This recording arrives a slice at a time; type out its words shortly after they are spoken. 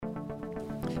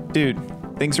Dude,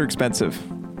 things are expensive.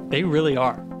 They really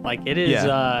are. Like it is,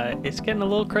 it's getting a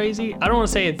little crazy. I don't want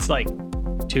to say it's like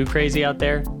too crazy out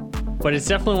there, but it's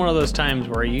definitely one of those times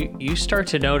where you start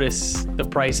to notice the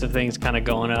price of things kind of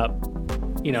going up,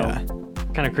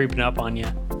 kind of creeping up on you.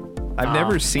 I've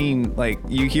never seen, like,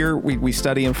 you hear, we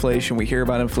study inflation, we hear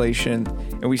about inflation,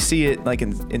 and we see it like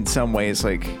in some ways,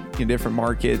 like in different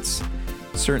markets,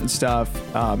 certain stuff.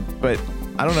 But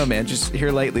I don't know, man, just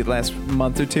here lately, the last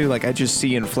month or two, like I just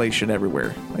see inflation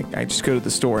everywhere. Like I just go to the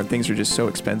store and things are just so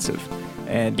expensive.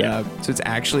 And so it's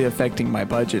actually affecting my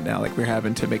budget now. Like we're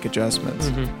having to make adjustments.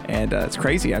 And it's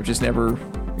crazy. I've just never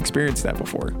experienced that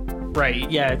before. Right.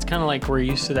 Yeah. It's kind of like we're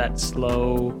used to that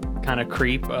slow kind of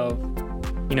creep of,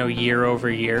 year over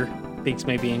year, things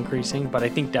may be increasing. But I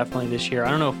think definitely this year, I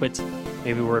don't know if it's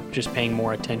maybe we're just paying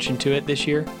more attention to it this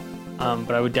year.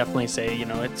 But I would definitely say,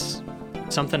 it's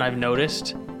something I've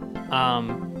noticed.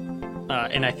 And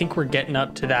I think we're getting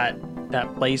up to that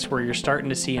place where you're starting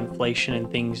to see inflation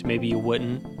and things maybe you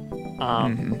wouldn't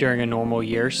during a normal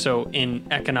year. So in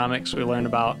economics, we learned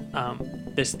about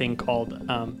this thing called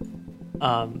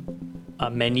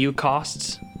menu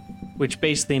costs, which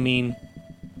basically mean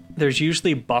there's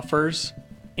usually buffers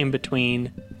in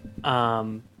between,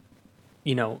 when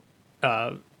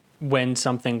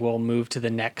something will move to the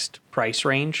next price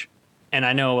range. And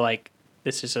I know like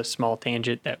this is a small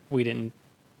tangent that we didn't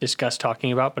discuss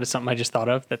talking about, but it's something I just thought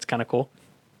of that's kind of cool.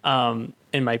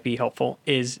 It might be helpful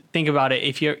is think about it.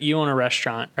 If you own a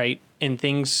restaurant, right? And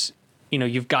things,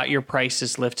 you've got your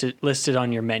prices listed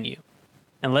on your menu.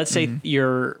 And let's say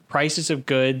your prices of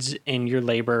goods and your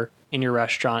labor in your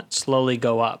restaurant slowly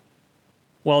go up.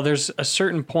 Well, there's a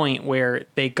certain point where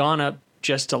they've gone up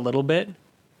just a little bit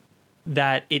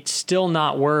that it's still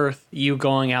not worth you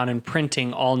going out and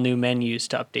printing all new menus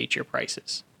to update your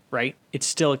prices, right? It's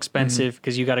still expensive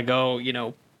because you got to go,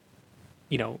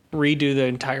 redo the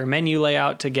entire menu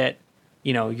layout to get,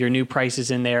 your new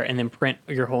prices in there and then print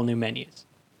your whole new menus,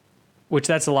 which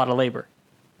that's a lot of labor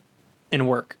and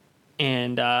work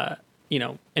and,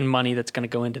 and money that's going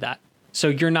to go into that. So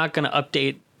you're not going to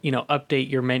update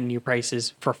your menu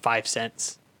prices for 5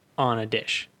 cents on a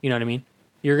dish. You know what I mean?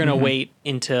 You're going to wait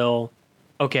until,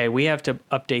 okay, we have to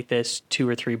update this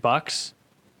 $2 or $3.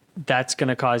 That's going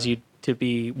to cause you to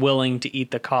be willing to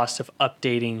eat the cost of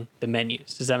updating the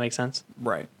menus. Does that make sense?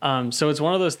 Right. So it's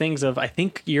one of those things of, I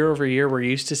think year over year, we're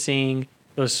used to seeing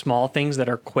those small things that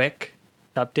are quick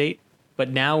to update, but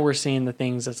now we're seeing the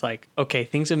things that's like, okay,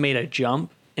 things have made a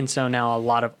jump. And so now a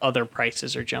lot of other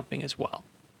prices are jumping as well.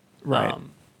 Right.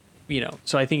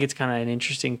 So I think it's kind of an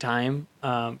interesting time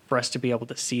for us to be able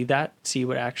to see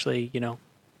what actually,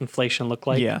 inflation looked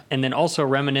like. Yeah. And then also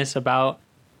reminisce about,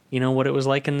 what it was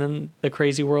like in the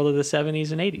crazy world of the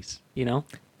 70s and 80s.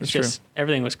 It's just,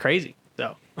 everything was crazy.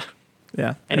 So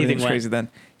yeah, anything was crazy then.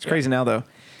 It's crazy now though.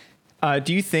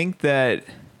 Do you think that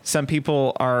some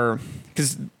people are,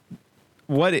 because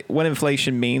what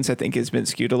inflation means, I think has been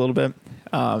skewed a little bit.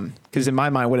 Because in my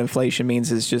mind, what inflation means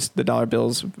is just the dollar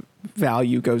bill's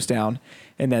value goes down,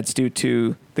 and that's due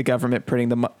to the government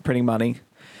printing money,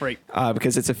 right?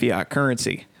 Because it's a fiat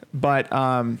currency. But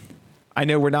I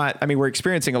know we're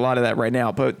experiencing a lot of that right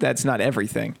now, but that's not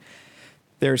everything.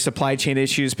 There are supply chain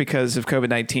issues because of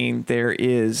COVID-19. There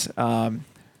is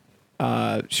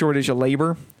shortage of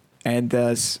labor, and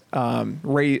thus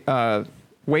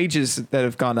wages that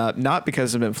have gone up, not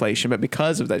because of inflation, but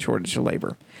because of that shortage of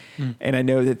labor. And I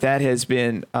know that has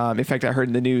been, in fact, I heard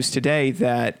in the news today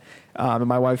that, and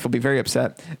my wife will be very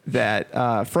upset,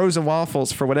 that frozen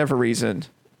waffles, for whatever reason,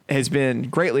 has been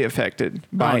greatly affected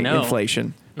by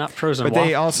inflation. Not frozen waffles. But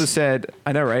they also said,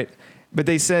 I know, right? But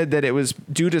they said that it was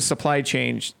due to supply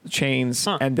chains,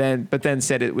 but then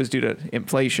said it was due to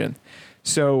inflation.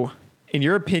 So in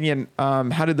your opinion,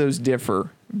 how do those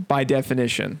differ by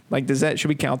definition? Like, should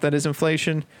we count that as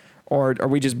inflation, or are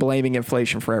we just blaming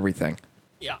inflation for everything?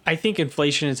 Yeah, I think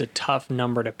inflation is a tough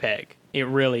number to peg. It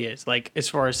really is. Like, as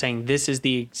far as saying this is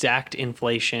the exact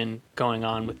inflation going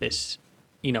on with this,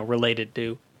 related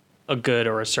to a good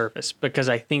or a service, because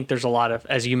I think there's a lot of,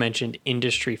 as you mentioned,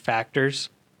 industry factors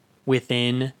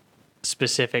within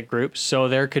specific groups. So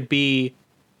there could be,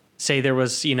 say there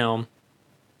was,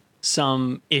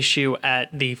 some issue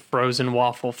at the frozen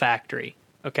waffle factory,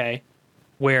 okay,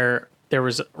 where there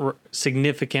was a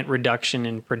significant reduction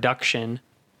in production.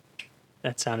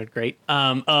 That sounded great.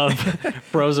 Of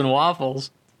frozen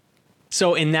waffles.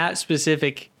 So in that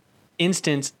specific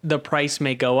instance, the price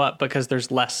may go up because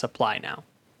there's less supply now.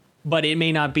 But it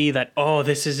may not be that,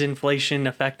 this is inflation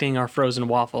affecting our frozen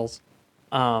waffles.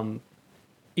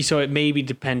 so it may be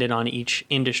dependent on each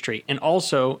industry. And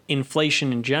also,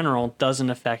 inflation in general doesn't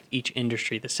affect each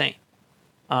industry the same.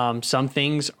 Some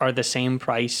things are the same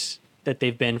price that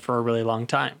they've been for a really long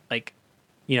time. Like,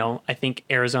 I think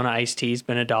Arizona iced tea has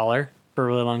been $1 for a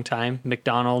really long time.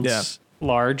 McDonald's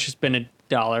large has been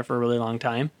 $1 for a really long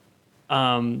time.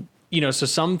 So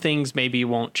some things maybe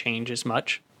won't change as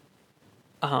much.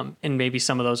 And maybe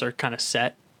some of those are kind of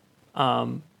set.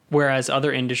 Whereas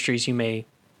other industries, you may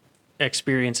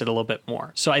experience it a little bit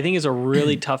more. So I think it's a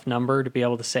really tough number to be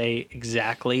able to say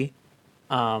exactly,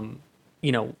 how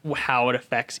it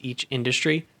affects each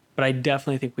industry. But I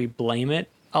definitely think we blame it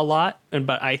a lot.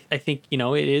 But I think,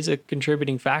 it is a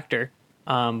contributing factor.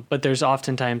 But there's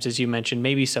oftentimes, as you mentioned,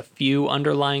 maybe a few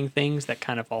underlying things that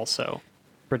kind of also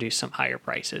produce some higher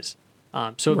prices.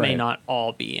 So it may not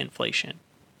all be inflation.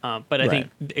 But I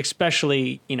think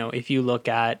especially, if you look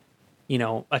at,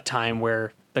 a time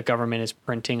where the government is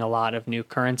printing a lot of new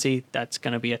currency, that's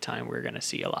going to be a time we're going to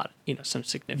see a lot of, some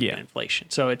significant inflation.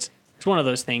 So it's one of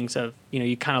those things of,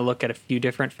 you kind of look at a few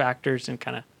different factors and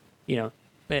kind of,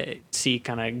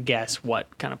 guess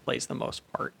what kind of plays the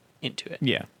most part into it.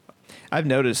 Yeah. I've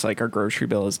noticed like our grocery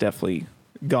bill has definitely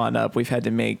gone up. We've had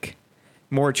to make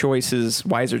more choices,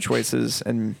 wiser choices,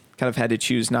 and kind of had to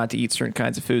choose not to eat certain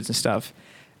kinds of foods and stuff.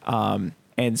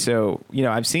 And so,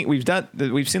 we've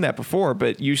seen that before,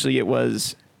 but usually it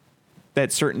was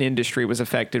that certain industry was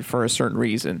affected for a certain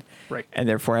reason. Right. And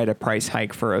therefore had a price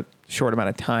hike for a short amount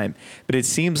of time. But it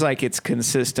seems like it's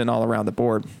consistent all around the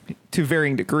board to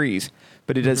varying degrees,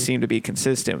 but it does seem to be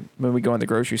consistent. When we go in the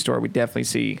grocery store, we definitely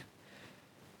see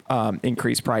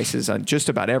increased prices on just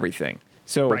about everything.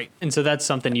 So right. And so that's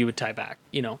something you would tie back,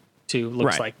 to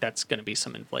looks like that's going to be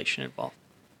some inflation involved.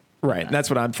 Right. That's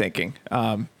what I'm thinking.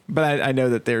 But I know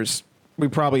that we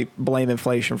probably blame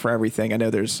inflation for everything. I know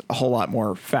there's a whole lot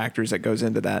more factors that goes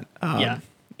into that. And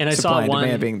I supply saw one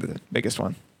and demand being the biggest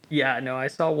one. Yeah, no, I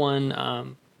saw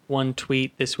one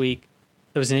tweet this week.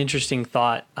 That was an interesting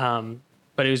thought.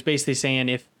 But it was basically saying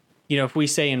if we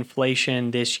say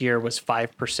inflation this year was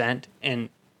 5%, and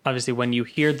obviously when you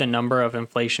hear the number of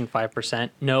inflation 5%,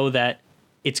 know that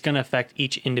it's going to affect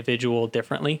each individual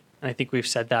differently. And I think we've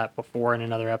said that before in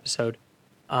another episode,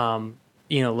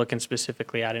 looking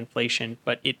specifically at inflation,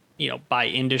 but it, by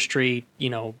industry,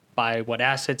 by what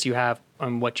assets you have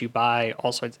and what you buy,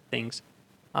 all sorts of things,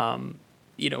 can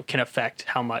affect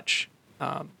how much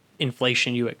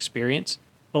inflation you experience.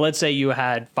 But let's say you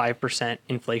had 5%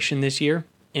 inflation this year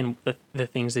in the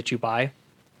things that you buy.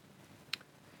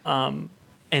 And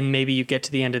maybe you get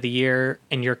to the end of the year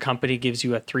and your company gives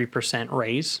you a 3%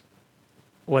 raise.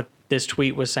 What this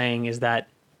tweet was saying is that,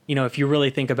 if you really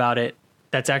think about it,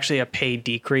 that's actually a pay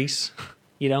decrease.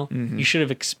 You should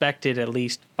have expected at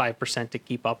least 5% to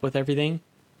keep up with everything,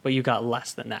 but you got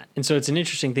less than that. And so it's an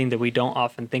interesting thing that we don't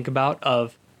often think about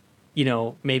of,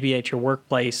 maybe at your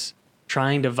workplace,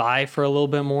 trying to vie for a little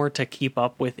bit more to keep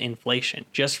up with inflation,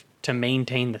 just to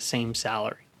maintain the same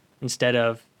salary instead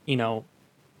of,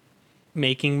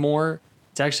 making more.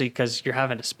 It's actually because you're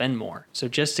having to spend more. So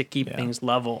just to keep things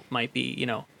level might be,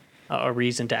 a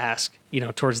reason to ask,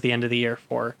 towards the end of the year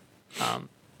for, some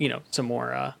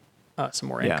more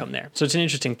income there. So it's an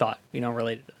interesting thought,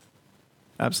 related to that.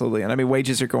 Absolutely. And I mean,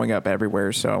 wages are going up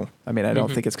everywhere. So, I mean, I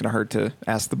don't think it's going to hurt to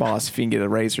ask the boss if you can get a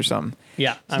raise or something.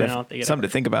 Yeah. I don't think something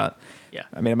to think about. Yeah.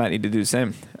 I mean, I might need to do the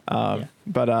same.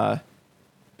 But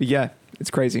yeah,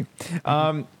 it's crazy.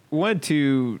 Wanted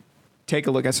to take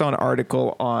a look. I saw an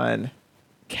article on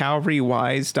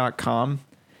CalvaryWise.com.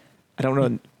 I don't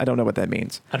know what that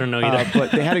means. I don't know either.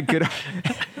 But they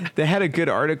had a good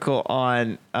article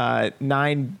on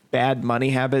 9 bad money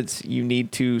habits you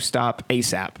need to stop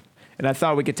ASAP. And I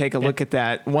thought we could take a look at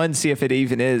that. 1, see if it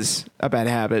even is a bad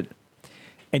habit.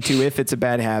 And 2, if it's a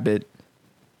bad habit,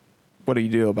 what do you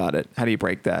do about it? How do you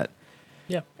break that?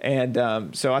 Yeah.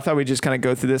 And so I thought we'd just kind of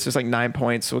go through this. There's like 9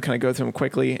 points. So we'll kind of go through them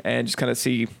quickly and just kind of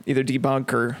see, either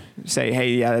debunk or say,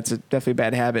 hey, yeah, that's definitely a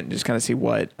bad habit, and just kind of see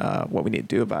what we need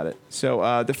to do about it.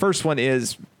 So the first one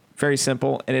is very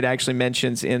simple, and it actually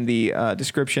mentions in the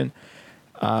description,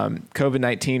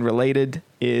 COVID-19 related,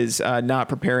 is not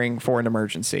preparing for an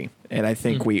emergency. And I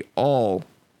think we all,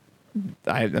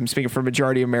 I'm speaking for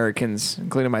majority of Americans,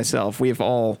 including myself, we have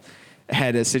all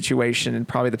had a situation in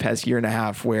probably the past year and a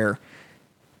half where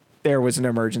there was an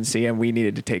emergency and we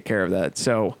needed to take care of that.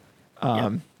 So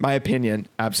my opinion,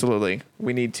 absolutely,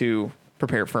 we need to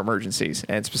prepare for emergencies,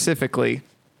 and specifically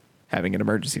having an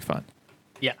emergency fund.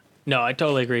 Yeah. No, I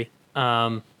totally agree.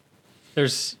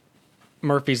 There's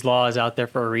Murphy's Law is out there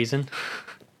for a reason.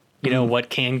 What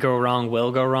can go wrong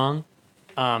will go wrong.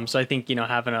 So I think,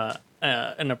 having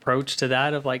an approach to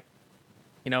that of like,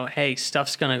 hey,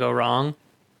 stuff's going to go wrong.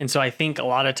 And so I think a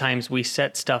lot of times we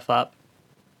set stuff up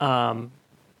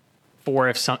for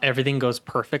if everything goes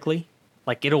perfectly.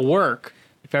 Like, it'll work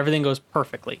if everything goes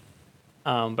perfectly.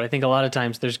 But I think a lot of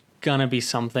times there's going to be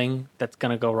something that's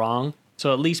going to go wrong.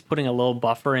 So at least putting a little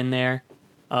buffer in there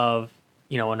of,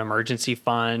 an emergency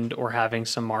fund or having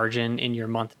some margin in your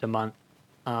month to month,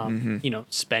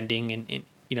 spending and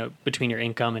between your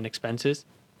income and expenses.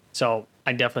 So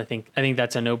I think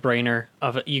that's a no-brainer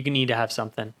you need to have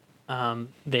something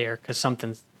there, because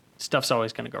stuff's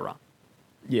always going to go wrong.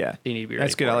 Yeah. So you need to be ready.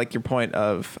 That's good. I like your point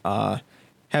of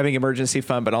having emergency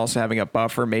fund, but also having a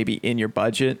buffer maybe in your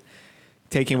budget,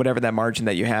 taking whatever that margin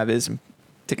that you have is,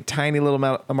 take a tiny little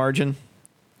amount of margin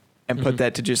and put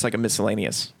that to just like a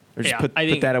miscellaneous. Or just put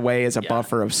that away as a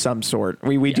buffer of some sort.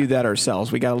 We do that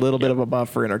ourselves. We got a little bit of a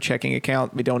buffer in our checking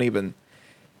account. We don't even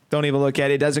look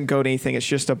at it. It doesn't go to anything. It's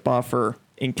just a buffer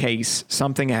in case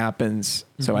something happens.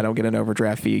 So I don't get an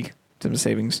overdraft fee to the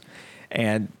savings.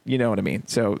 And you know what I mean?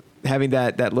 So having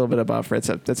that little bit of buffer,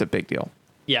 that's a big deal.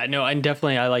 Yeah, no, and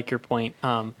definitely I like your point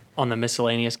on the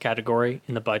miscellaneous category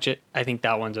in the budget. I think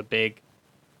that one's a big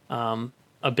one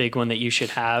that you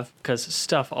should have, because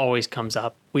stuff always comes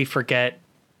up. We forget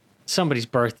somebody's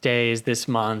birthday is this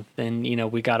month, and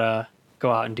we gotta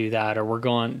go out and do that,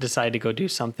 or decide to go do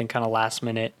something kind of last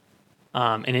minute.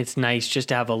 And it's nice just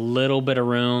to have a little bit of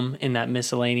room in that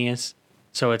miscellaneous,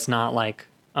 so it's not like,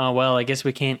 oh well, I guess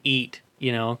we can't eat,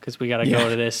 because we gotta go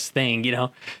to this thing,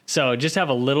 So just have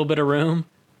a little bit of room,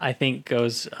 I think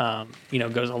goes a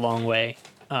long way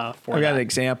for I got an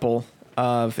example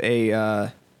of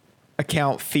a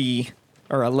account fee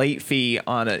or a late fee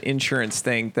on an insurance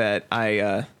thing that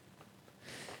I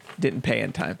didn't pay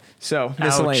in time. So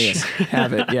miscellaneous.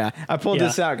 Have it. Yeah. I pulled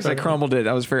this out because I crumbled it.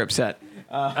 I was very upset.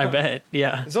 I bet.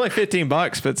 Yeah. It's only $15,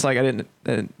 but it's like I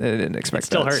didn't expect it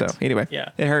still that. Hurts. So anyway,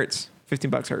 it hurts.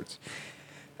 $15 hurts.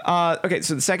 Okay.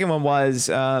 So the second one was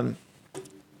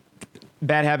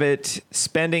bad habit: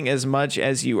 spending as much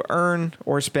as you earn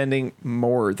or spending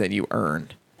more than you earn.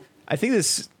 I think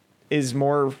this is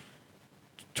more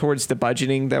towards the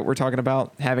budgeting that we're talking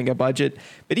about, having a budget.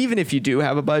 But even if you do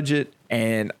have a budget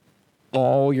and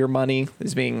all your money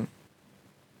is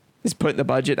put in the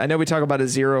budget, I know we talk about a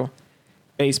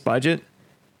zero-based budget,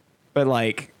 but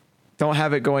like, don't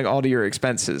have it going all to your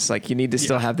expenses. Like, you need to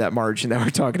still have that margin that we're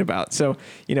talking about. So,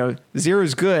 zero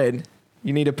is good.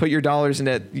 You need to put your dollars in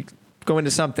it, go into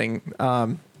something.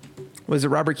 Was it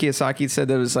Robert Kiyosaki said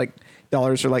that it was like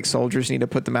dollars are like soldiers, you need to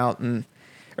put them out and,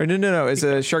 or no, it's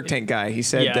a Shark Tank guy. He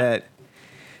said that,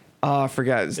 I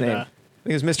forgot his name. I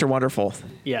think it was Mr. Wonderful.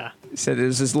 Yeah. He said it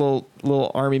was this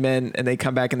little army men, and they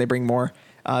come back and they bring more.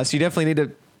 So you definitely need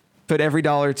to put every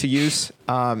dollar to use,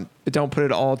 but don't put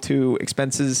it all to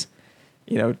expenses.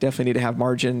 Definitely need to have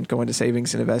margin, go into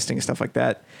savings and investing and stuff like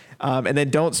that. And then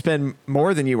don't spend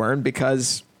more than you earn,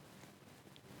 because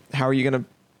how are you going to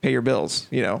pay your bills?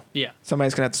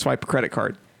 Somebody's going to have to swipe a credit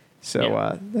card.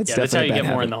 So that's how you get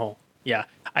more in the hole. Yeah.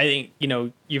 I think,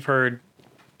 you've heard,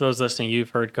 those listening, you've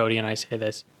heard Cody and I say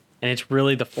this, and it's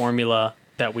really the formula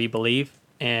that we believe.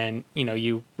 And,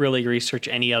 you really research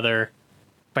any other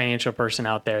financial person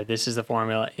out there. This is the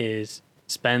formula: is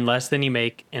spend less than you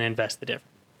make and invest the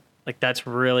difference. Like, that's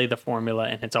really the formula,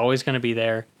 and it's always going to be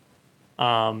there.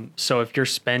 So if you're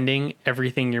spending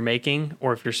everything you're making,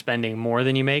 or if you're spending more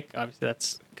than you make, obviously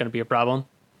that's going to be a problem.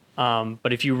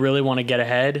 But if you really want to get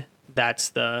ahead, that's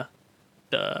the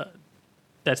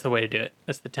way to do it.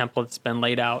 That's the template that's been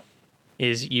laid out,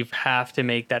 is you have to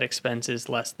make that expenses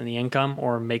less than the income,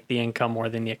 or make the income more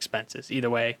than the expenses. Either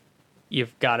way,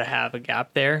 you've got to have a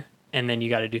gap there, and then you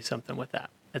got to do something with that.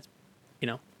 That's,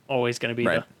 always going to be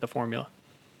the formula.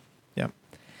 Yeah.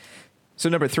 So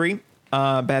number 3,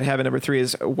 bad habit number 3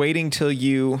 is waiting till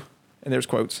you, and there's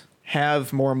quotes,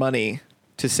 have more money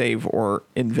to save or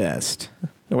invest.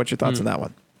 Now, what's your thoughts on that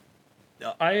one?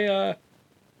 I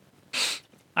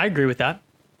agree with that.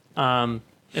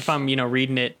 If I'm,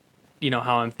 reading it,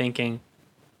 how I'm thinking,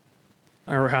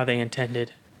 or how they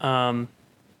intended.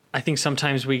 I think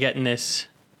sometimes we get in this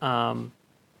thought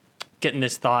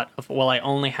of, well, I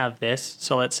only have this.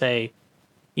 So let's say,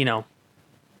 you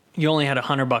only had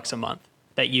 $100 a month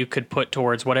that you could put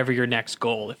towards whatever your next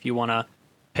goal. If you want to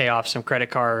pay off some credit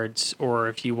cards, or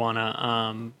if you want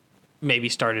to maybe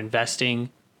start investing,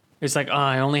 it's like, oh,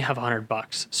 I only have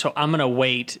 $100, so I'm gonna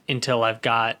wait until I've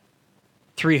got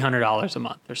 $300 a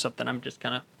month or something. I'm just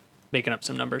kind of making up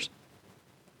some numbers.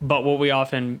 But what we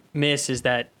often miss is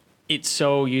that it's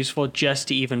so useful just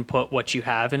to even put what you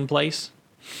have in place,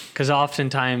 because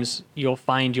oftentimes you'll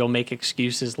find you'll make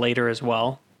excuses later as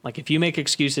well. Like, if you make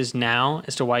excuses now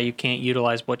as to why you can't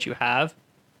utilize what you have,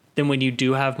 then when you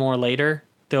do have more later,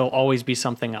 there'll always be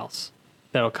something else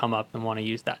that'll come up and want to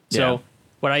use that. Yeah. So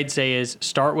what I'd say is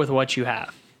start with what you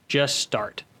have. Just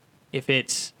start. If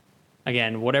it's,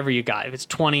 again, whatever you got, if it's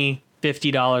 $20,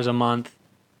 $50 a month,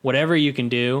 whatever you can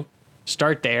do,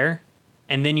 start there.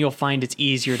 And then you'll find it's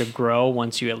easier to grow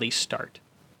once you at least start.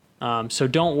 So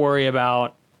don't worry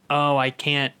about, I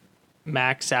can't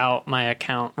max out my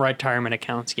retirement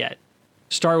accounts yet.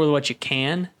 Start with what you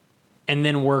can and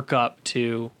then work up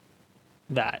to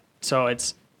that. So I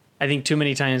think too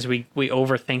many times we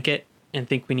overthink it and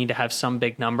think we need to have some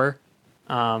big number.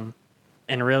 And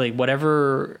really,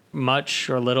 whatever much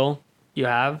or little you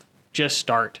have, just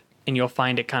start and you'll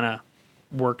find it kind of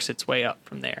works its way up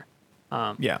from there.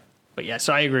 Yeah. But yeah,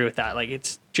 so I agree with that. Like,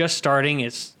 it's just starting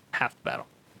is half the battle.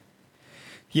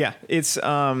 Yeah. It's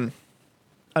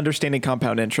understanding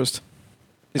compound interest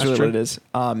is That's really true. what it is.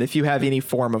 If you have any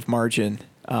form of margin,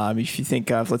 if you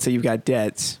think of, let's say you've got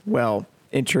debts, well,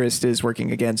 interest is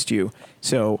working against you.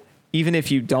 So even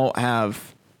if you don't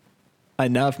have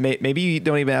enough, maybe you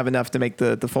don't even have enough to make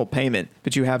the full payment,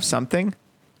 but you have something,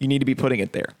 you need to be putting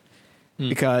it there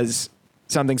because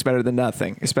something's better than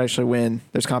nothing, especially when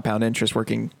there's compound interest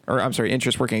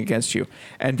interest working against you.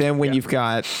 And then when you've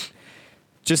got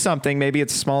just something, maybe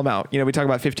it's a small amount, we talk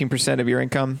about 15% of your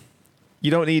income.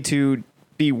 You don't need to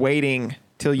be waiting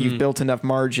till you've built enough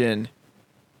margin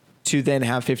to then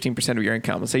have 15% of your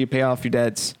income. Let's say you pay off your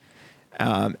debts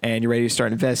and you're ready to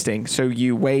start investing. So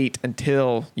you wait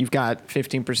until you've got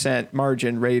 15%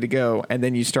 margin ready to go, and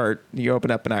then you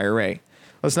open up an IRA.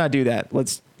 Let's not do that.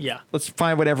 Let's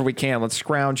find whatever we can. Let's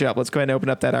scrounge up. Let's go ahead and open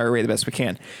up that IRA the best we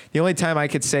can. The only time I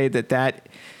could say that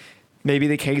may be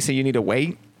the case that you need to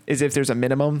wait is if there's a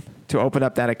minimum to open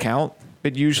up that account,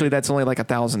 but usually that's only like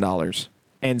 $1,000.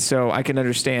 And so I can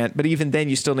understand, but even then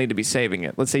you still need to be saving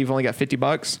it. Let's say you've only got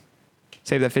 $50,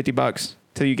 save that $50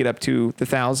 till you get up to the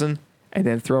 1,000 and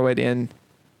then throw it in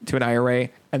to an IRA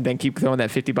and then keep throwing that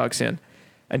 $50 in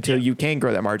until you can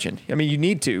grow that margin. I mean, you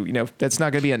need to, that's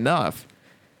not going to be enough,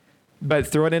 but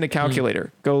throw it in a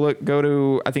calculator. Go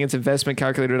to, I think it's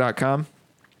investmentcalculator.com.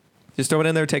 Just throw it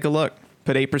in there, take a look,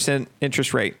 put 8%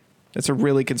 interest rate. That's a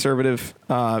really conservative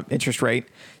interest rate,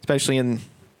 especially in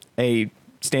a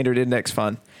standard index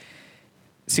fund.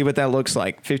 See what that looks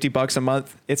like. $50 a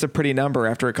month. It's a pretty number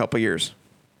after a couple years.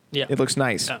 Yeah. It looks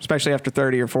nice, especially after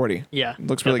 30 or 40. Yeah. It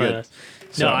looks really good.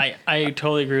 So, no, I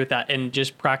totally agree with that. And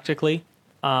just practically,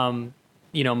 my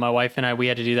wife and I, we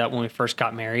had to do that when we first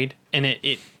got married, and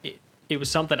it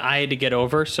was something I had to get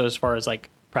over. So as far as like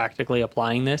practically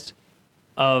applying this,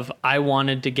 I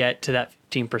wanted to get to that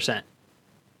 15%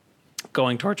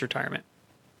 going towards retirement.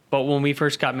 But when we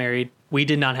first got married, we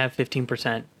did not have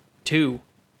 15% to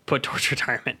put towards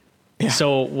retirement. Yeah.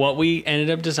 So what we ended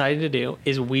up deciding to do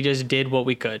is we just did what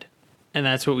we could. And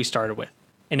that's what we started with.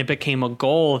 And it became a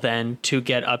goal then to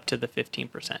get up to the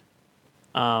 15%.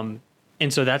 And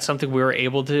so that's something we were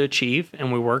able to achieve,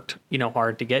 and we worked,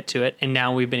 hard to get to it. And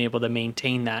now we've been able to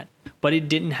maintain that. But it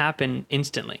didn't happen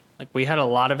instantly. Like, we had a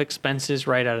lot of expenses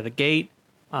right out of the gate.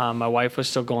 My wife was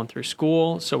still going through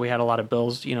school, so we had a lot of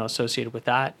bills, associated with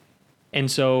that. And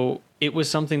so it was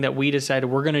something that we decided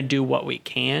we're going to do what we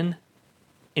can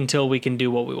until we can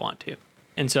do what we want to.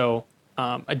 And so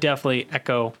I definitely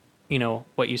echo,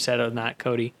 what you said on that,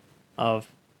 Cody,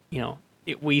 of,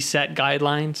 we set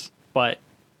guidelines, but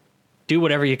do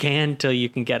whatever you can till you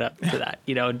can get up to that.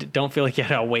 Don't feel like you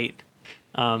gotta wait.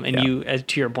 You, as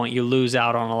to your point, you lose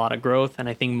out on a lot of growth, and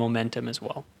I think momentum as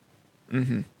well.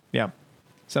 Mm-hmm. Yeah.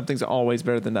 Something's always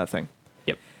better than nothing.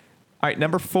 Yep. All right.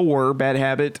 Number 4, bad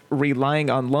habit, relying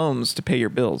on loans to pay your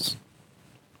bills.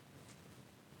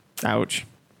 Ouch.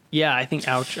 Yeah, I think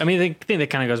ouch. I mean, I think that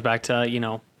kind of goes back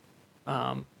to,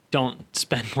 don't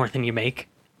spend more than you make.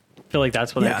 I feel like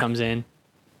that's where that comes in.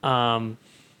 And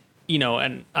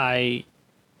I,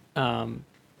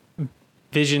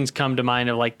 visions come to mind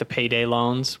of like the payday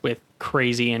loans with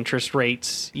crazy interest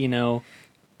rates,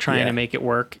 trying to make it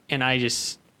work. And I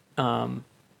just,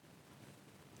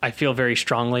 I feel very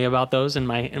strongly about those in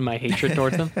my hatred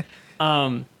towards them.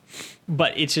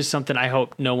 But it's just something I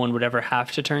hope no one would ever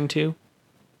have to turn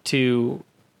to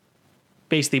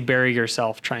basically bury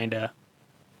yourself trying to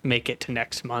make it to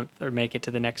next month or make it to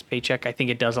the next paycheck. I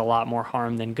think it does a lot more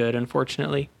harm than good,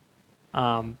 unfortunately.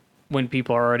 When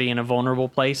people are already in a vulnerable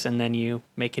place, and then you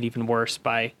make it even worse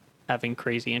by having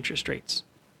crazy interest rates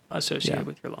associated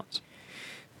with your loans.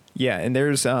 Yeah. And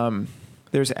there's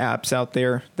apps out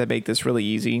there that make this really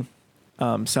easy.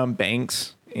 Some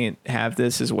banks have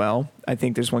this as well. I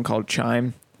think there's one called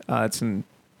Chime. It's a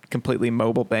completely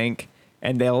mobile bank,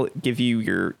 and they'll give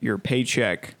you your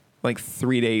paycheck like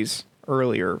 3 days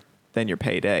earlier than your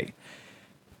payday.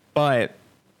 But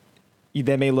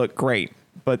they may look great,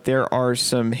 but there are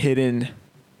some hidden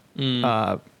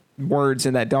words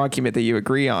in that document that you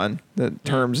agree on, the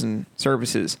terms and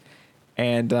services.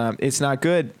 And it's not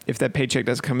good if that paycheck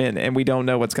doesn't come in, and we don't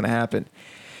know what's going to happen.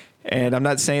 And I'm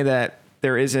not saying that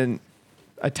there isn't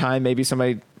a time maybe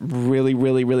somebody really,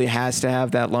 really, really has to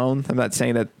have that loan. I'm not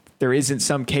saying that there isn't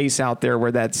some case out there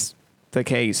where that's the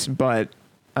case, but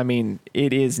I mean,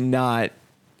 it is not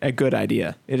a good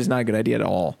idea. It is not a good idea at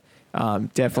all.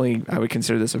 Definitely, I would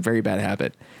consider this a very bad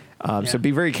habit. So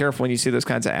be very careful when you see those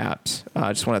kinds of apps.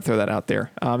 I just want to throw that out there.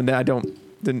 And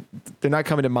they're not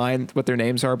coming to mind what their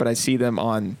names are, but I see them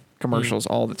on commercials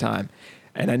all the time.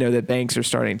 And I know that banks are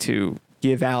starting to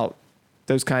give out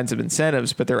those kinds of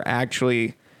incentives, but they're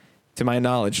actually, to my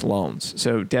knowledge, loans.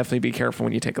 So definitely be careful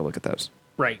when you take a look at those.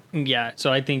 Right. Yeah.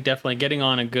 So I think definitely getting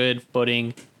on a good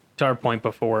footing, to our point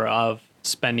before, of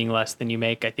spending less than you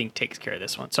make, I think takes care of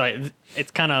this one. So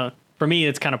it's kind of, for me,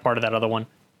 it's kind of part of that other one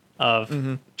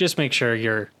of just make sure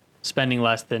you're spending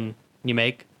less than you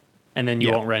make, and then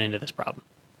you won't run into this problem.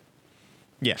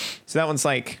 Yeah. So that one's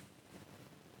like,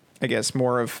 I guess,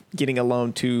 more of getting a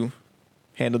loan to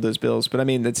handle those bills. But I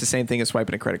mean, that's the same thing as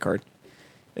swiping a credit card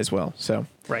as well. So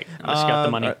right. Unless you got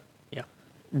the money. Yeah.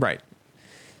 Right.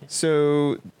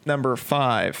 So number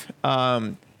 5,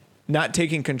 not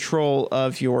taking control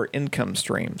of your income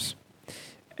streams.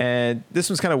 And this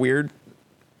one's kind of weird.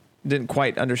 Didn't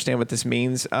quite understand what this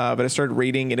means, but I started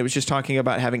reading, and it was just talking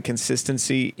about having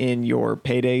consistency in your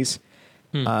paydays,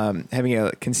 having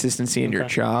a consistency in your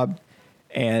job.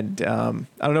 And I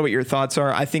don't know what your thoughts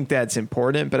are. I think that's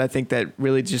important, but I think that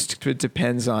really just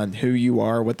depends on who you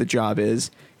are, what the job is.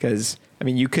 Because, I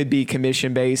mean, you could be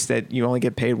commission-based that you only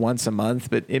get paid once a month,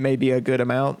 but it may be a good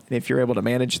amount. And if you're able to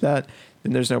manage that,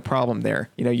 then there's no problem there.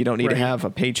 You know, you don't need to have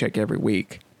a paycheck every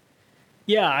week.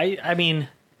 Yeah, I mean,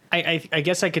 I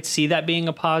guess I could see that being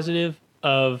a positive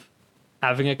of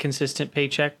having a consistent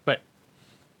paycheck, but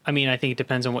I mean, I think it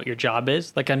depends on what your job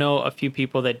is. Like, I know a few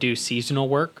people that do seasonal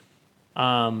work,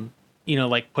 you know,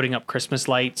 like putting up Christmas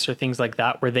lights or things like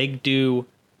that, where they do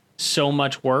so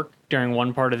much work during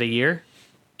one part of the year,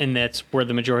 and that's where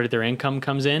the majority of their income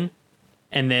comes in.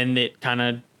 And then it kind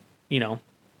of, you know,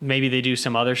 maybe they do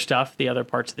some other stuff the other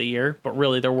parts of the year, but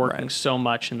really they're working so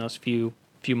much in those few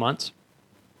months.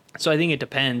 So I think it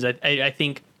depends. I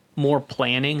think more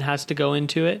planning has to go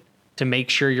into it to make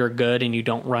sure you're good and you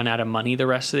don't run out of money the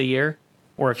rest of the year.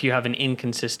 Or if you have an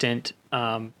inconsistent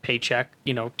paycheck,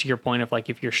 you know, to your point of like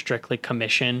if you're strictly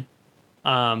commission,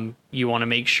 you want to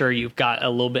make sure you've got a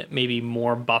little bit maybe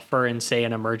more buffer in, say,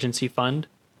 an emergency fund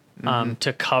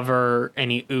to cover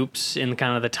any oops in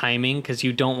kind of the timing, because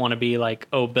you don't want to be like,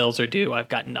 oh, bills are due, I've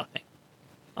got nothing.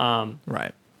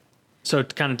 Right. So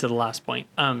kind of to the last point.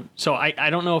 So I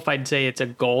don't know if I'd say it's a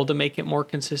goal to make it more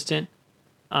consistent,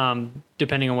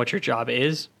 depending on what your job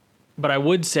is. But I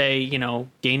would say, you know,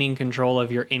 gaining control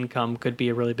of your income could be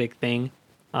a really big thing.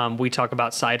 We talk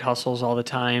about side hustles all the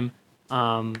time.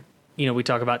 You know, we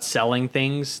talk about selling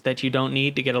things that you don't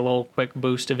need to get a little quick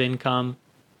boost of income.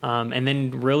 And then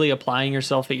really applying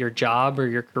yourself at your job or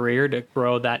your career to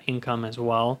grow that income as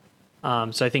well.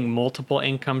 So I think multiple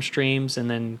income streams,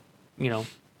 and then, you know,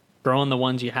 growing the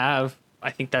ones you have,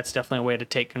 I think that's definitely a way to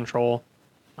take control.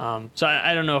 So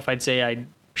I don't know if I'd say I'd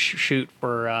shoot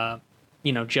for,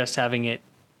 you know, just having it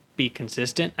be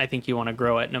consistent. I think you want to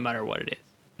grow it no matter what it is.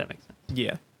 If that makes sense.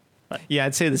 Yeah. Yeah,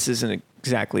 I'd say this isn't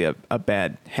exactly a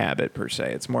bad habit per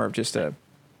se. It's more of just a...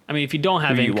 I mean, if you don't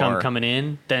have income coming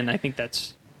in, then I think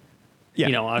that's, you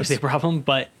know, obviously a problem.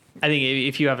 But I think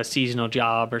if you have a seasonal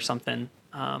job or something,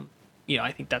 you know,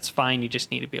 I think that's fine. You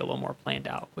just need to be a little more planned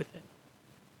out with it.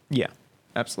 Yeah,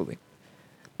 absolutely.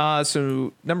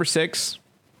 So number 6,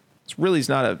 it's really is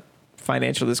not a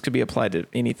financial. This could be applied to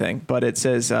anything, but it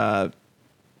says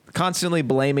constantly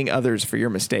blaming others for your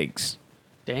mistakes.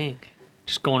 Dang.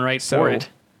 Just going right for it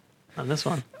on this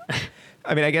one.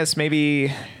 I mean, I guess maybe,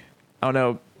 I don't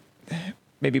know,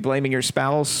 maybe blaming your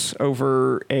spouse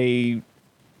over a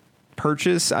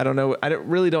purchase. I don't know.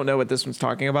 Really don't know what this one's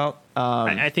talking about.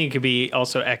 I think it could be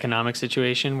also economic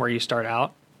situation where you start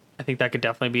out. I think that could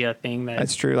definitely be a thing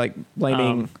that's true. Like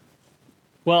blaming.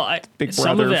 Big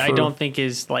some of it I don't think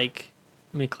is like,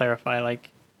 let me clarify. Like,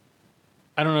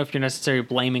 I don't know if you're necessarily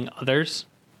blaming others.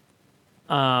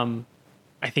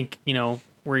 I think, you know,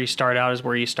 where you start out is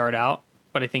where you start out.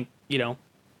 But I think, you know,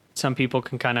 some people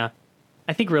can kind of,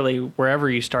 I think really wherever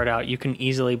you start out, you can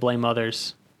easily blame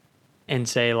others and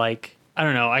say like, I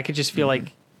don't know. I could just feel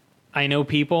like I know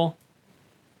people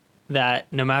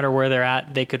that no matter where they're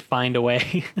at, they could find a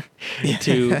way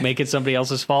to make it somebody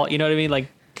else's fault. You know what I mean? Like,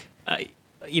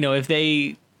 if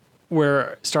they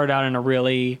were started out in a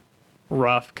really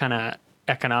rough kind of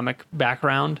economic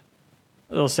background,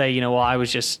 they'll say, well, I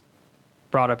was just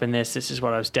brought up in this. This is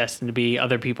what I was destined to be.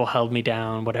 Other people held me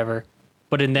down, whatever.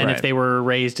 But and then if they were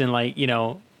raised in like,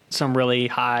 some really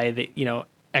high,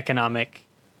 economic,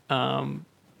 kind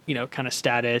of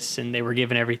status, and they were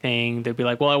given everything, they'd be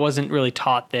like, well, I wasn't really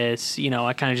taught this.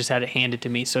 I kind of just had it handed to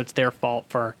me. So it's their fault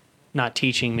for not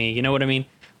teaching me. You know what I mean?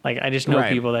 Like, I just know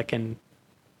people that can,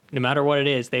 no matter what it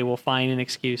is, they will find an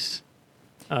excuse.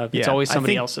 It's always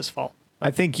somebody else's fault. I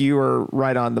think you are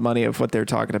right on the money of what they're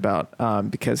talking about,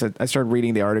 because I started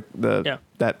reading the article,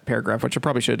 that paragraph, which I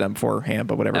probably should have done beforehand,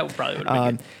 but whatever. That probably would have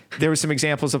been good. There were some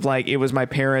examples of like, it was my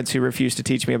parents who refused to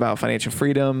teach me about financial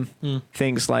freedom.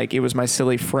 Things like, it was my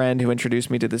silly friend who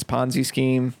introduced me to this Ponzi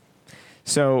scheme.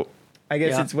 So I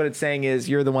guess it's what it's saying is,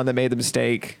 you're the one that made the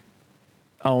mistake.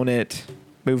 Own it.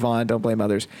 Move on. Don't blame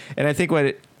others. And I think what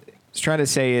it's trying to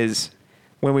say is,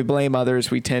 when we blame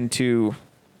others, we tend to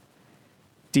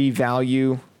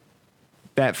devalue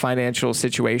that financial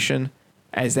situation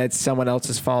as that's someone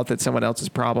else's fault, that's someone else's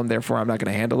problem, therefore I'm not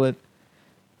going to handle it.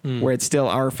 Where it's still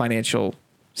our financial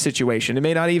situation. It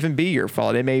may not even be your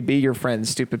fault. It may be your friend's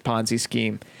stupid Ponzi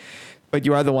scheme, but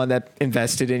you are the one that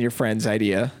invested in your friend's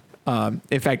idea.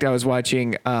 In fact, I was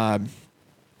watching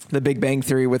The Big Bang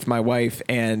Theory with my wife,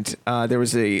 and there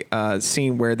was a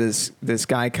scene where this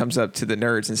guy comes up to the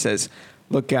nerds and says,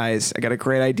 look, guys, I got a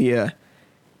great idea.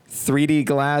 3D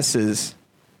glasses,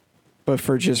 but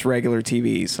for just regular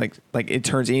TVs. Like it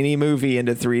turns any movie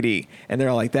into 3D. And they're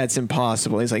all like, that's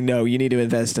impossible. He's like, no, you need to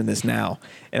invest in this now.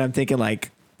 And I'm thinking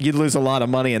like, you'd lose a lot of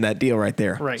money in that deal right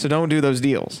there. Right. So don't do those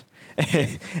deals.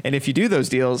 And if you do those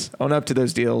deals, own up to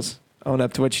those deals, own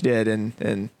up to what you did,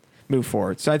 and move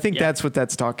forward. So I think that's what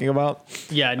that's talking about.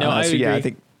 Yeah, no, I agree. Yeah, I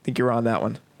think you're on that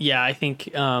one. Yeah, I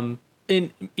think, I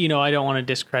don't want to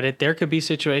discredit. There could be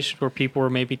situations where people were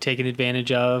maybe taken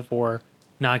advantage of or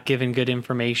not given good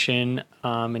information,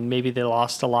 and maybe they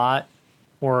lost a lot,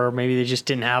 or maybe they just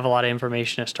didn't have a lot of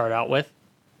information to start out with.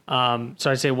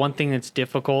 So I'd say one thing that's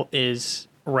difficult is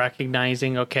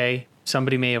recognizing, okay,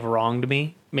 somebody may have wronged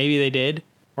me. Maybe they did,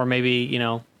 or maybe,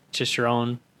 it's just your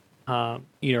own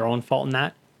fault in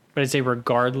that. But I'd say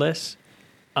regardless,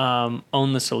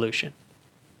 own the solution.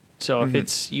 So if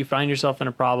it's, you find yourself in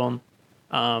a problem,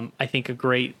 I think a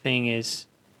great thing is,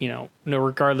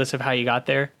 regardless of how you got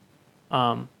there,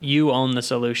 you own the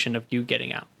solution of you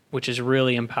getting out, which is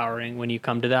really empowering when you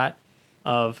come to that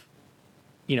of,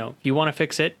 if you want to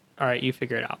fix it, all right, you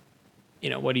figure it out.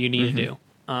 What do you need to do?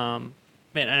 And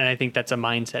I think that's a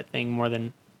mindset thing more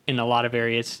than in a lot of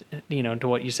areas, to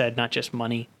what you said, not just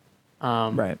money.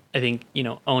 Right. I think,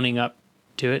 owning up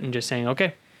to it and just saying,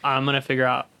 okay, I'm going to figure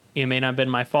out, it may not have been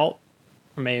my fault,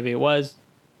 or maybe it was,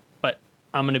 but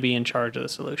I'm going to be in charge of the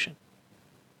solution.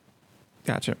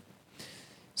 Gotcha.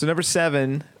 So number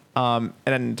 7,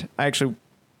 and I actually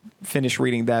finished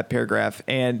reading that paragraph,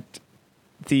 and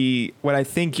what I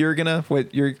think you are going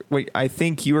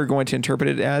to interpret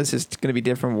it as is going to be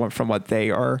different from what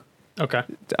they are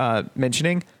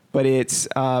mentioning. But it's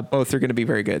both are going to be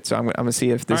very good. So I'm going to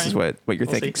see if this is what you're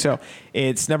thinking. See. So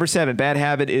it's number 7. Bad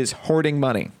habit is hoarding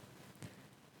money.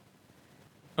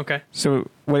 Okay. So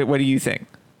what do you think?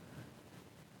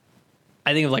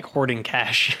 I think of like hoarding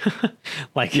cash,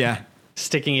 like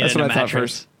sticking it in a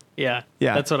mattress. Yeah.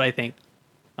 That's what I think.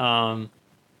 I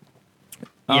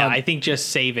think just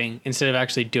saving instead of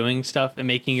actually doing stuff and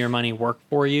making your money work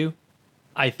for you.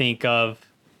 I think of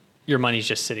your money's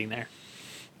just sitting there.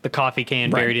 The coffee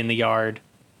can buried in the yard,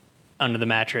 under the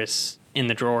mattress, in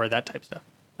the drawer, that type of stuff.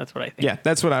 That's what I think. Yeah,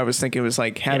 that's what I was thinking. Was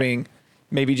like having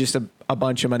maybe just a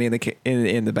bunch of money in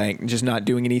the bank and just not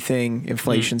doing anything.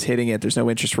 Inflation's hitting it. There's no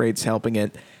interest rates helping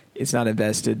it. It's not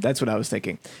invested. That's what I was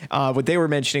thinking. What they were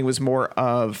mentioning was more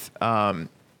of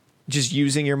just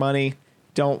using your money.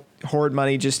 Don't hoard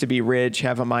money just to be rich.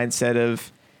 Have a mindset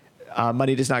of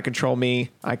money does not control me.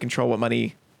 I control what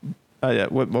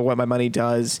what my money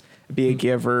does. Be a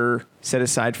giver, set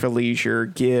aside for leisure,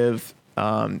 give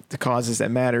to causes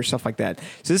that matter, stuff like that.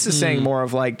 So this is saying more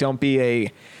of like, don't be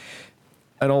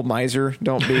an old miser.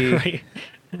 Don't be,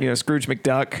 Scrooge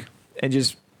McDuck and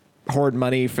just hoard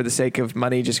money for the sake of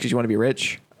money just because you want to be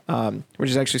rich, which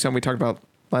is actually something we talked about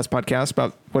last podcast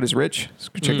about what is rich. So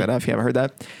check that out if you haven't heard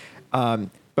that.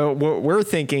 But what we're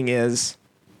thinking is,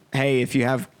 hey, if you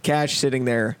have cash sitting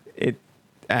there,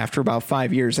 after about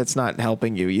 5 years, that's not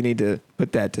helping you. You need to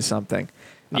put that to something,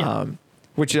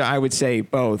 which I would say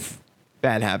both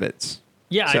bad habits.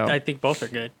 Yeah, so. I think both are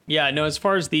good. Yeah, no, as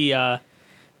far as the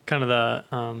kind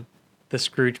of the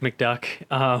Scrooge McDuck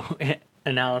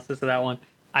analysis of that one,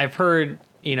 I've heard,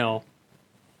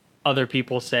 other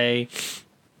people say,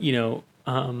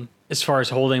 as far as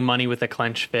holding money with a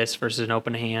clenched fist versus an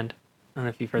open hand. I don't know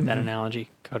if you've heard that analogy,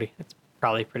 Cody. It's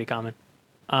probably pretty common.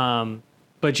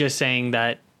 But just saying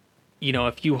that,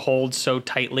 if you hold so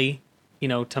tightly,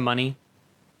 to money,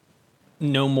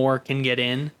 no more can get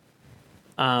in.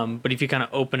 But if you kind of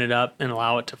open it up and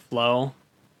allow it to flow,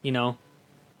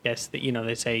 yes,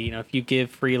 they say, if you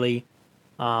give freely,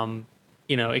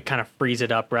 it kind of frees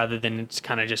it up rather than it's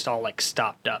kind of just all like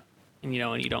stopped up and you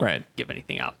don't give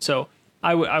anything out. So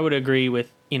I would agree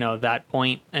with, that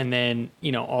point. And then,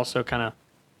 also kind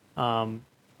of,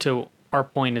 to our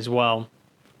point as well,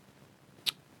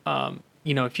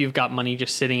 if you've got money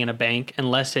just sitting in a bank,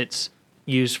 unless it's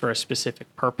used for a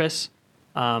specific purpose,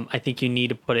 I think you need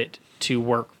to put it to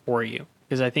work for you.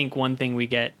 Because I think one thing we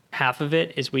get, half of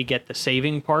it is we get the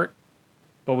saving part,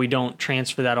 but we don't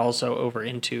transfer that also over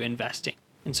into investing.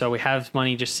 And so we have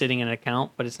money just sitting in an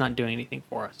account, but it's not doing anything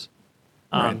for us.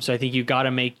 So I think you got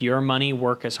to make your money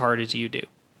work as hard as you do.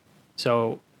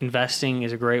 So investing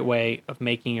is a great way of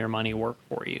making your money work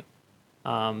for you.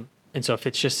 And so if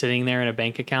it's just sitting there in a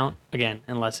bank account, again,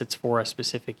 unless it's for a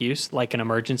specific use, like an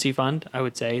emergency fund, I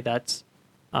would say that's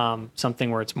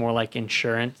something where it's more like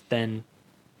insurance than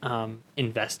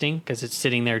investing, because it's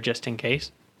sitting there just in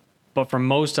case. But for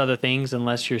most other things,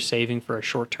 unless you're saving for a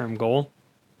short-term goal,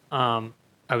 I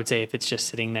would say if it's just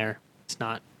sitting there, it's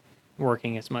not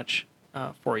working as much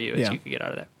for you as you could get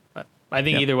out of there. But I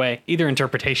think either way, either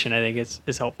interpretation, I think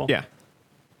is helpful. Yeah.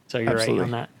 So you're right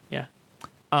on that. Yeah.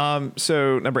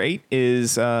 So number 8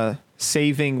 is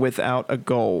saving without a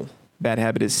goal. Bad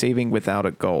habit is saving without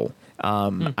a goal.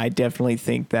 I definitely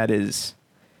think that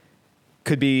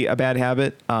could be a bad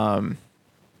habit.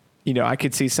 I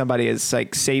could see somebody as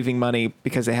like saving money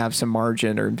because they have some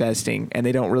margin or investing and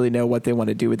they don't really know what they want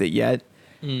to do with it yet.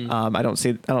 I don't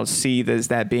see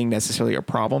that being necessarily a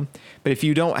problem. But if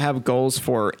you don't have goals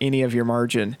for any of your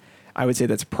margin, I would say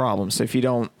that's a problem. So if you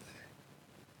don't,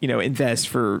 invest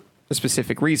for a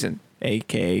specific reason,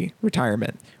 aka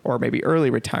retirement, or maybe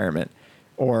early retirement,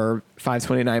 or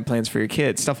 529 plans for your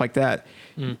kids, stuff like that,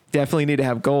 definitely need to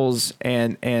have goals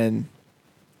and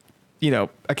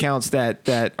accounts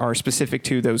that are specific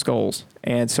to those goals.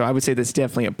 And so I would say that's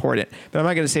definitely important. But I'm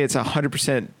not going to say it's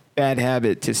 100% bad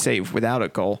habit to save without a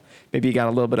goal. Maybe you got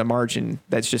a little bit of margin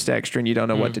that's just extra and you don't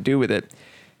know what to do with it.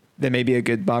 That may be a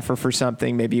good buffer for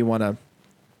something. Maybe you want to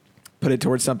put it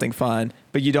towards something fun,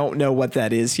 but you don't know what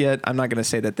that is yet. I'm not going to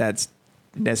say that that's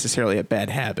necessarily a bad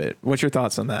habit. What's your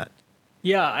thoughts on that?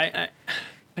 Yeah,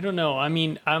 I don't know. I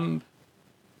mean,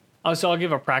 I'll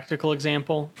give a practical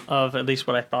example of at least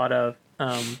what I thought of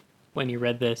when you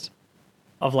read this.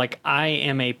 Of like, I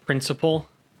am a principal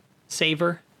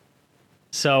saver.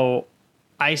 So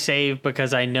I save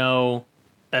because I know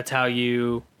that's how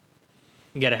you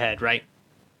get ahead, right?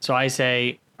 So I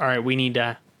say, all right, we need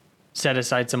to set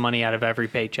aside some money out of every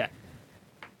paycheck.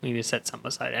 We need to set some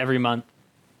aside every month.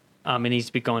 It needs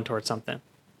to be going towards something.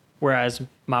 Whereas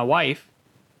my wife,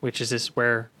 which is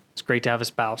where it's great to have a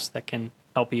spouse that can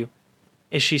help you,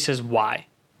 is she says, why?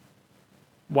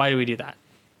 Why do we do that?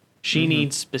 She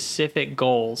needs specific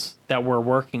goals that we're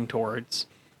working towards.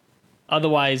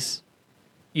 Otherwise,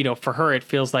 for her, it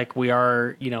feels like we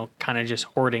are, kind of just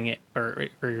hoarding it or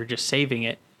you're just saving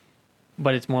it.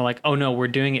 But it's more like, oh no, we're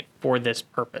doing it for this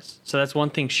purpose. So that's one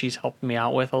thing she's helped me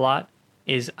out with a lot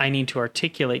is I need to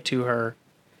articulate to her,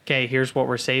 okay, here's what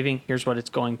we're saving. Here's what it's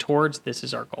going towards. This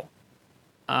is our goal.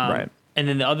 Right. And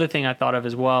then the other thing I thought of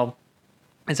as well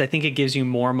is I think it gives you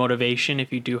more motivation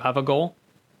if you do have a goal.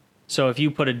 So if you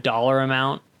put a dollar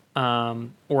amount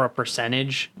or a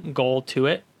percentage goal to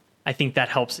it, I think that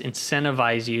helps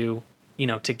incentivize you,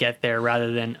 to get there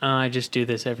rather than, I just do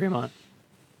this every month.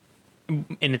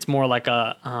 And it's more like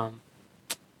a,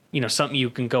 something you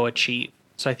can go achieve.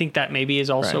 So I think that maybe is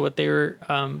also what they were,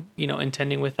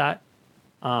 intending with that.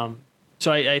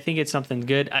 So I think it's something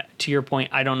good. To your point,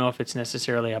 I don't know if it's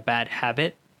necessarily a bad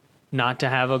habit not to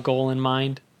have a goal in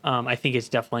mind. I think it's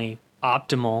definitely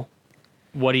optimal.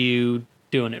 What are you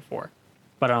doing it for?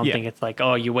 But I don't think it's like,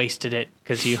 oh, you wasted it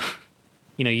because you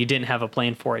didn't have a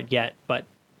plan for it yet. But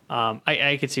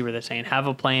I could see where they're saying have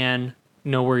a plan,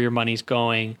 know where your money's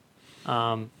going,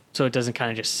 so it doesn't kind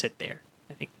of just sit there.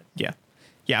 I think.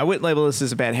 Yeah, I wouldn't label this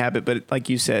as a bad habit, but like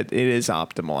you said, it is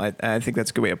optimal. I think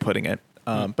that's a good way of putting it.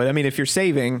 But I mean, if you're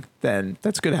saving, then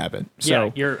that's a good habit.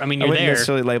 So you're I wouldn't there.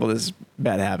 necessarily label this as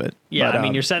bad habit. Yeah,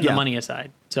 but, you're setting the money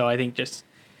aside. So I think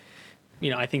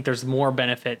I think there's more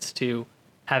benefits to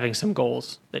having some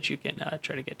goals that you can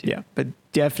try to get to. Yeah, but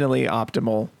definitely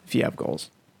optimal if you have goals.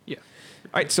 Yeah.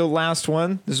 right. So last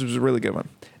one. This was a really good one.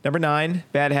 Number 9,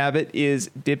 bad habit is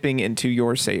dipping into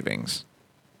your savings.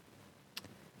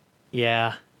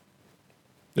 Yeah.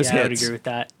 This I would hits. agree with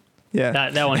that. Yeah.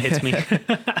 That one hits me.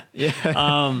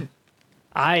 Yeah.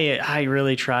 I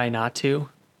really try not to.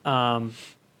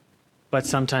 But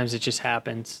sometimes it just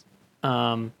happens.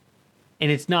 And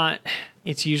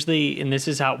it's usually, and this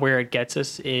is where it gets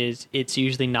us, is it's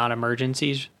usually not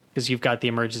emergencies because you've got the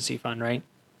emergency fund, right?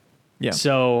 Yeah.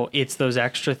 So it's those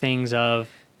extra things of,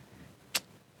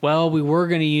 well, we were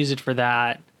going to use it for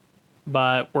that,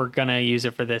 but we're going to use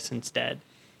it for this instead.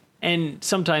 And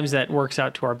sometimes that works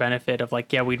out to our benefit of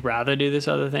like, yeah, we'd rather do this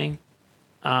other thing.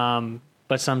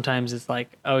 But sometimes it's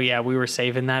like, oh yeah, we were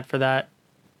saving that for that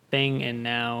thing. And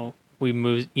now we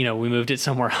moved it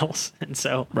somewhere else. And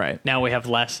so Right. now we have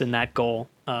less in that goal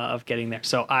of getting there.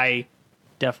 So I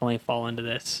definitely fall into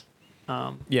this,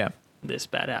 Yeah. this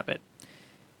bad habit.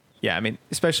 Yeah. I mean,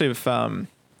 especially if,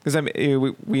 because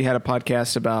we had a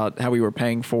podcast about how we were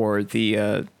paying for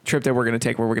the trip that we're going to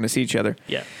take where we're going to see each other.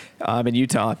 Yeah. In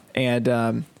Utah.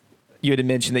 And you had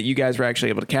mentioned that you guys were actually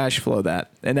able to cash flow that.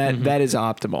 And that is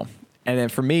optimal. And then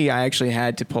for me, I actually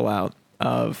had to pull out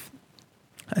of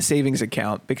a savings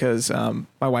account because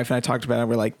my wife and I talked about it. And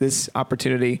we're like, this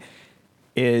opportunity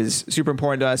is super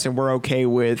important to us. And we're okay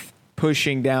with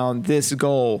pushing down this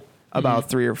goal about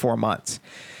 3 or 4 months.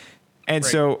 And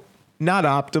Right. so not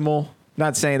optimal.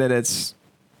 Not saying that it's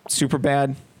super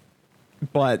bad,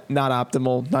 but not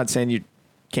optimal. Not saying you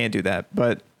can't do that,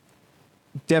 but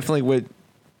definitely would.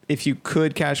 If you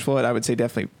could cash flow it, I would say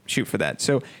definitely shoot for that.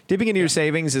 So dipping into your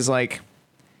savings is like,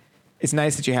 it's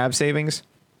nice that you have savings.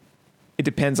 It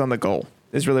depends on the goal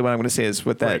is really what I'm going to say is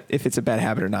with that, Right. if it's a bad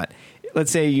habit or not. Let's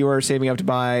say you are saving up to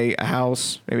buy a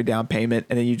house, maybe down payment,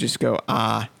 and then you just go,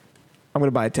 I'm going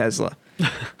to buy a Tesla.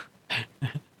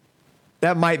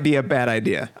 That might be a bad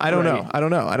idea. I don't Right. know.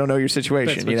 I don't know your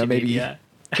situation. That's what you maybe, need, yeah.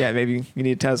 yeah, maybe you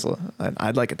need a Tesla.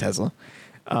 I'd like a Tesla.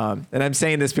 And I'm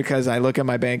saying this because I look at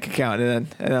my bank account and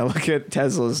I look at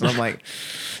Teslas and I'm like,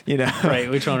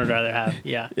 Right. Which one would I rather have?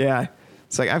 Yeah. yeah,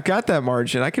 it's like, I've got that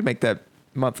margin. I could make that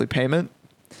monthly payment.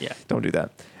 Yeah. Don't do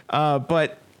that.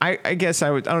 But I guess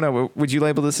I don't know. Would you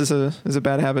label this as a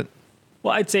bad habit?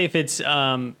 Well, I'd say if it's,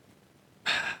 it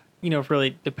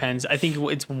really depends. I think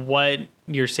it's what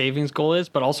your savings goal is,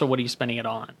 but also what are you spending it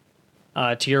on?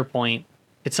 To your point,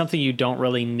 if it's something you don't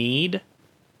really need,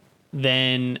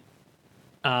 then,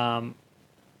 or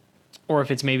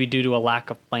if it's maybe due to a lack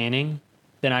of planning,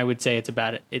 then I would say it's a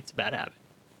bad habit.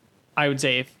 I would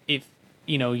say if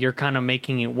you're kind of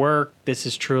making it work, this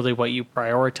is truly what you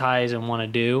prioritize and want to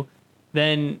do,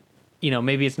 then,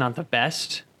 maybe it's not the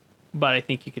best, but I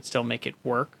think you could still make it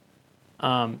work.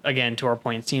 Again, to our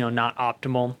point, it's, not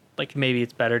optimal. Like maybe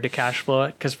it's better to cash flow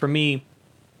it. Cause for me,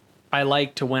 I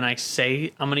like to, when I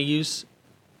say I'm going to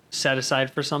set aside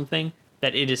for something,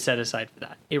 that it is set aside for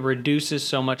that. It reduces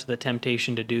so much of the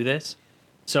temptation to do this.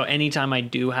 So anytime I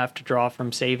do have to draw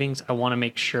from savings, I want to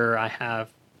make sure I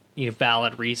have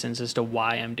valid reasons as to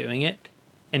why I'm doing it,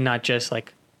 and not just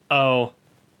like, oh,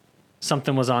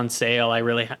 something was on sale. I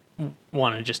really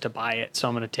wanted just to buy it, so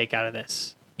I'm going to take out of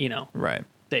this, Right.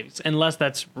 savings, unless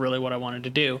that's really what I wanted to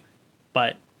do.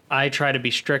 But I try to be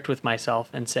strict with myself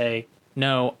and say,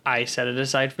 no, I set it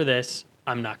aside for this.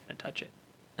 I'm not going to touch it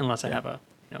unless I have a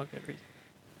good reason.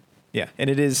 Yeah, and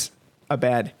it is a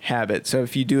bad habit. So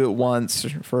if you do it once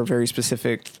for a very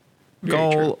specific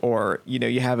goal, true. or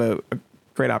you have a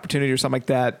great opportunity or something like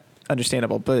that,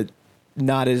 understandable. But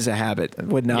not as a habit. I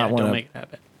would not want Don't to. make it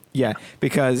happen. Yeah,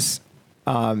 because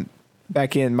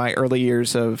back in my early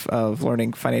years of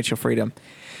learning financial freedom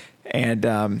and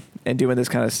doing this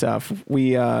kind of stuff,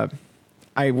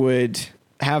 I would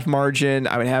have margin,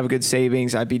 I would have good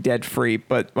savings, I'd be debt free.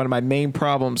 But one of my main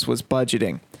problems was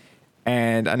budgeting.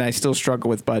 And I still struggle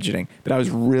with budgeting, but I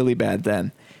was really bad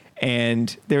then.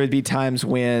 And there would be times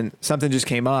when something just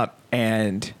came up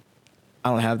and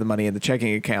I don't have the money in the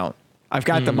checking account. I've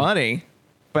got the money,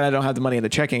 but I don't have the money in the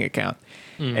checking account.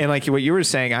 And like what you were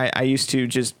saying, I used to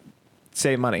just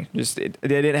save money. They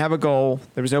didn't have a goal.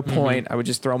 There was no point. I would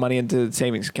just throw money into the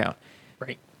savings account.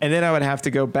 Right. And then I would have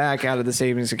to go back out of the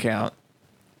savings account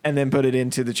and then put it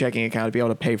into the checking account to be able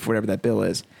to pay for whatever that bill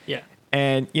is. Yeah.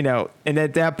 And, and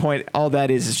at that point, all that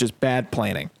is just bad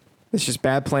planning. It's just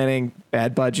bad planning,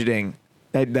 bad budgeting.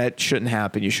 That shouldn't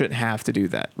happen. You shouldn't have to do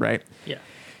that, right? Yeah.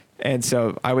 And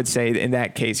so I would say in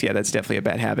that case, yeah, that's definitely a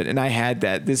bad habit. And I had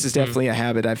that. This is definitely a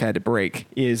habit I've had to break,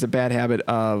 is a bad habit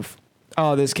of,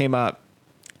 oh, this came up.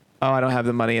 Oh, I don't have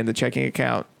the money in the checking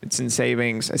account. It's in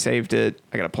savings. I saved it.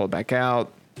 I got to pull it back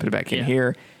out, put it back in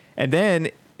here. And then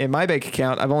in my bank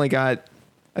account, I've only got,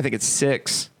 I think it's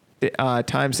 6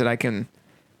 times that I can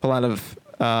pull out of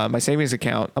my savings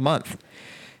account a month.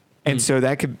 And so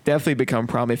that could definitely become a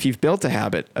problem if you've built a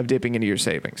habit of dipping into your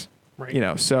savings. Right. You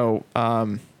know, so I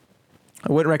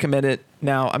wouldn't recommend it.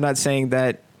 Now, I'm not saying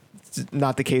that it's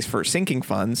not the case for sinking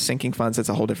funds. Sinking funds, that's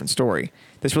a whole different story.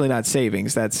 That's really not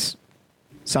savings. That's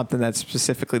something that's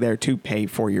specifically there to pay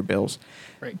for your bills.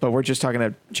 Right. But we're just talking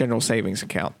a general savings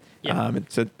account. Yeah.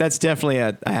 So that's definitely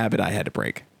a habit I had to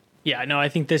break. Yeah, no, I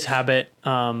think this habit,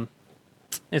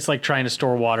 it's like trying to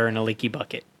store water in a leaky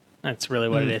bucket. That's really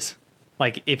what it is.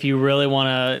 Like, if you really want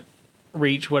to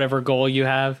reach whatever goal you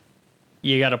have,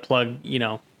 you got to plug,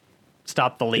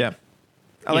 stop the leak. Yeah.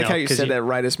 I like how you said that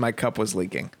right as my cup was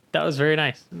leaking. That was very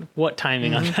nice. What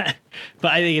timing on that?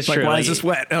 But I think it's Like, true. why is this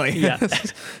wet? Oh, yeah.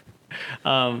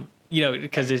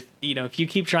 Because if you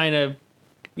keep trying to,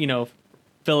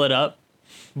 fill it up,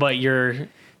 but you're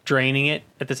draining it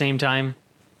at the same time,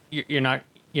 you're not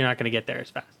going to get there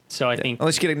as fast. So I think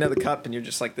unless you get another cup and you're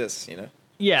just like this,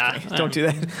 Yeah. Don't do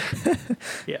that.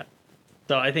 Yeah.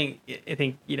 So I think,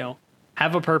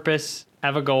 have a purpose,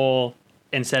 have a goal,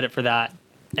 and set it for that.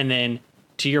 And then,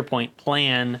 to your point,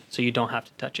 plan so you don't have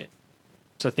to touch it.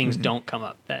 So things don't come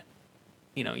up that,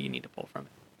 you need to pull from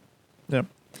it. Yeah.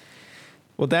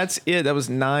 Well, that's it. That was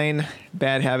 9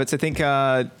 bad habits. I think 2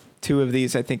 of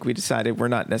these, I think we decided were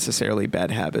not necessarily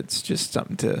bad habits, just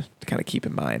something to kind of keep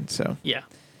in mind. So yeah,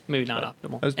 maybe not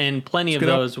optimal. And plenty of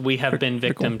those we have been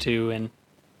victim to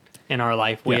in our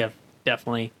life. We have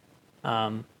definitely,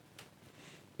 fallen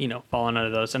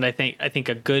under those. And I think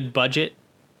a good budget,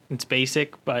 it's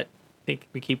basic, but I think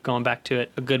we keep going back to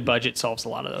it. A good budget solves a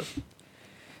lot of those.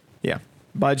 Yeah.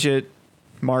 Budget,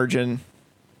 margin,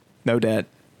 no debt,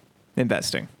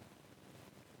 investing.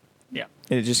 Yeah.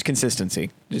 And just consistency.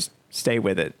 Just stay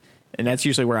with it. And that's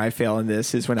usually where I fail in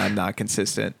this, is when I'm not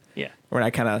consistent. Yeah. When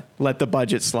I kind of let the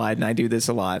budget slide, and I do this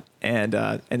a lot. And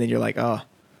then you're like, oh,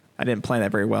 I didn't plan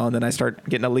that very well. And then I start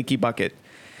getting a leaky bucket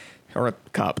or a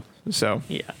cup. So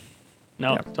yeah.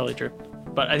 No, totally true.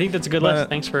 But I think that's a good list.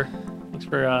 Thanks for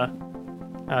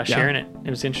sharing it. It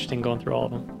was interesting going through all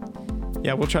of them.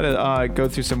 Yeah, we'll try to go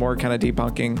through some more kind of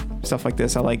debunking stuff like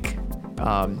this. I like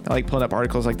pulling up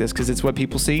articles like this because it's what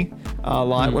people see a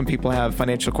lot. When people have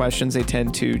financial questions, they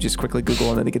tend to just quickly Google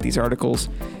and then they get these articles.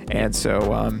 And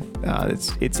so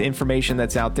it's information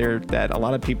that's out there that a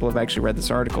lot of people have actually read this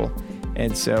article.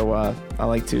 And so I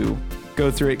like to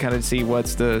go through it, kind of see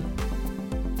what's the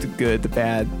good, the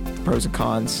bad, the pros and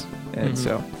cons. And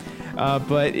so,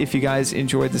 but if you guys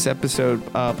enjoyed this episode,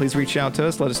 please reach out to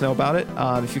us. Let us know about it.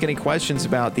 If you get any questions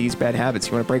about these bad habits,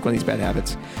 you want to break one of these bad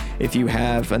habits, if you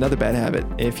have another bad habit,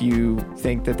 if you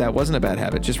think that wasn't a bad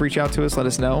habit, just reach out to us. Let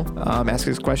us know. Ask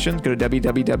us questions. Go to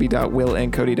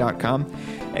www.willandcody.com,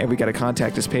 and we got a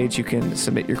contact us page. You can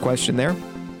submit your question there.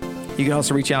 You can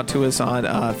also reach out to us on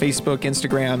Facebook,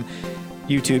 Instagram,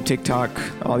 YouTube, TikTok,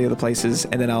 all the other places.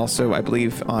 And then also, I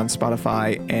believe, on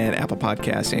Spotify and Apple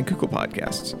Podcasts and Google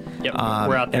Podcasts. Yep, we're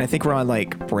out there. And I think we're on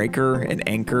like Breaker and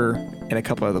Anchor and a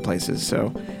couple other places. So,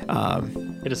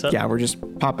 hit us up. Yeah, we're just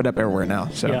popping up everywhere now.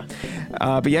 So, yeah.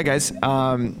 But yeah, guys,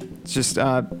 just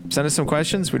send us some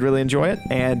questions. We'd really enjoy it.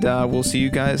 And we'll see you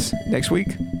guys next week.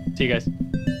 See you guys.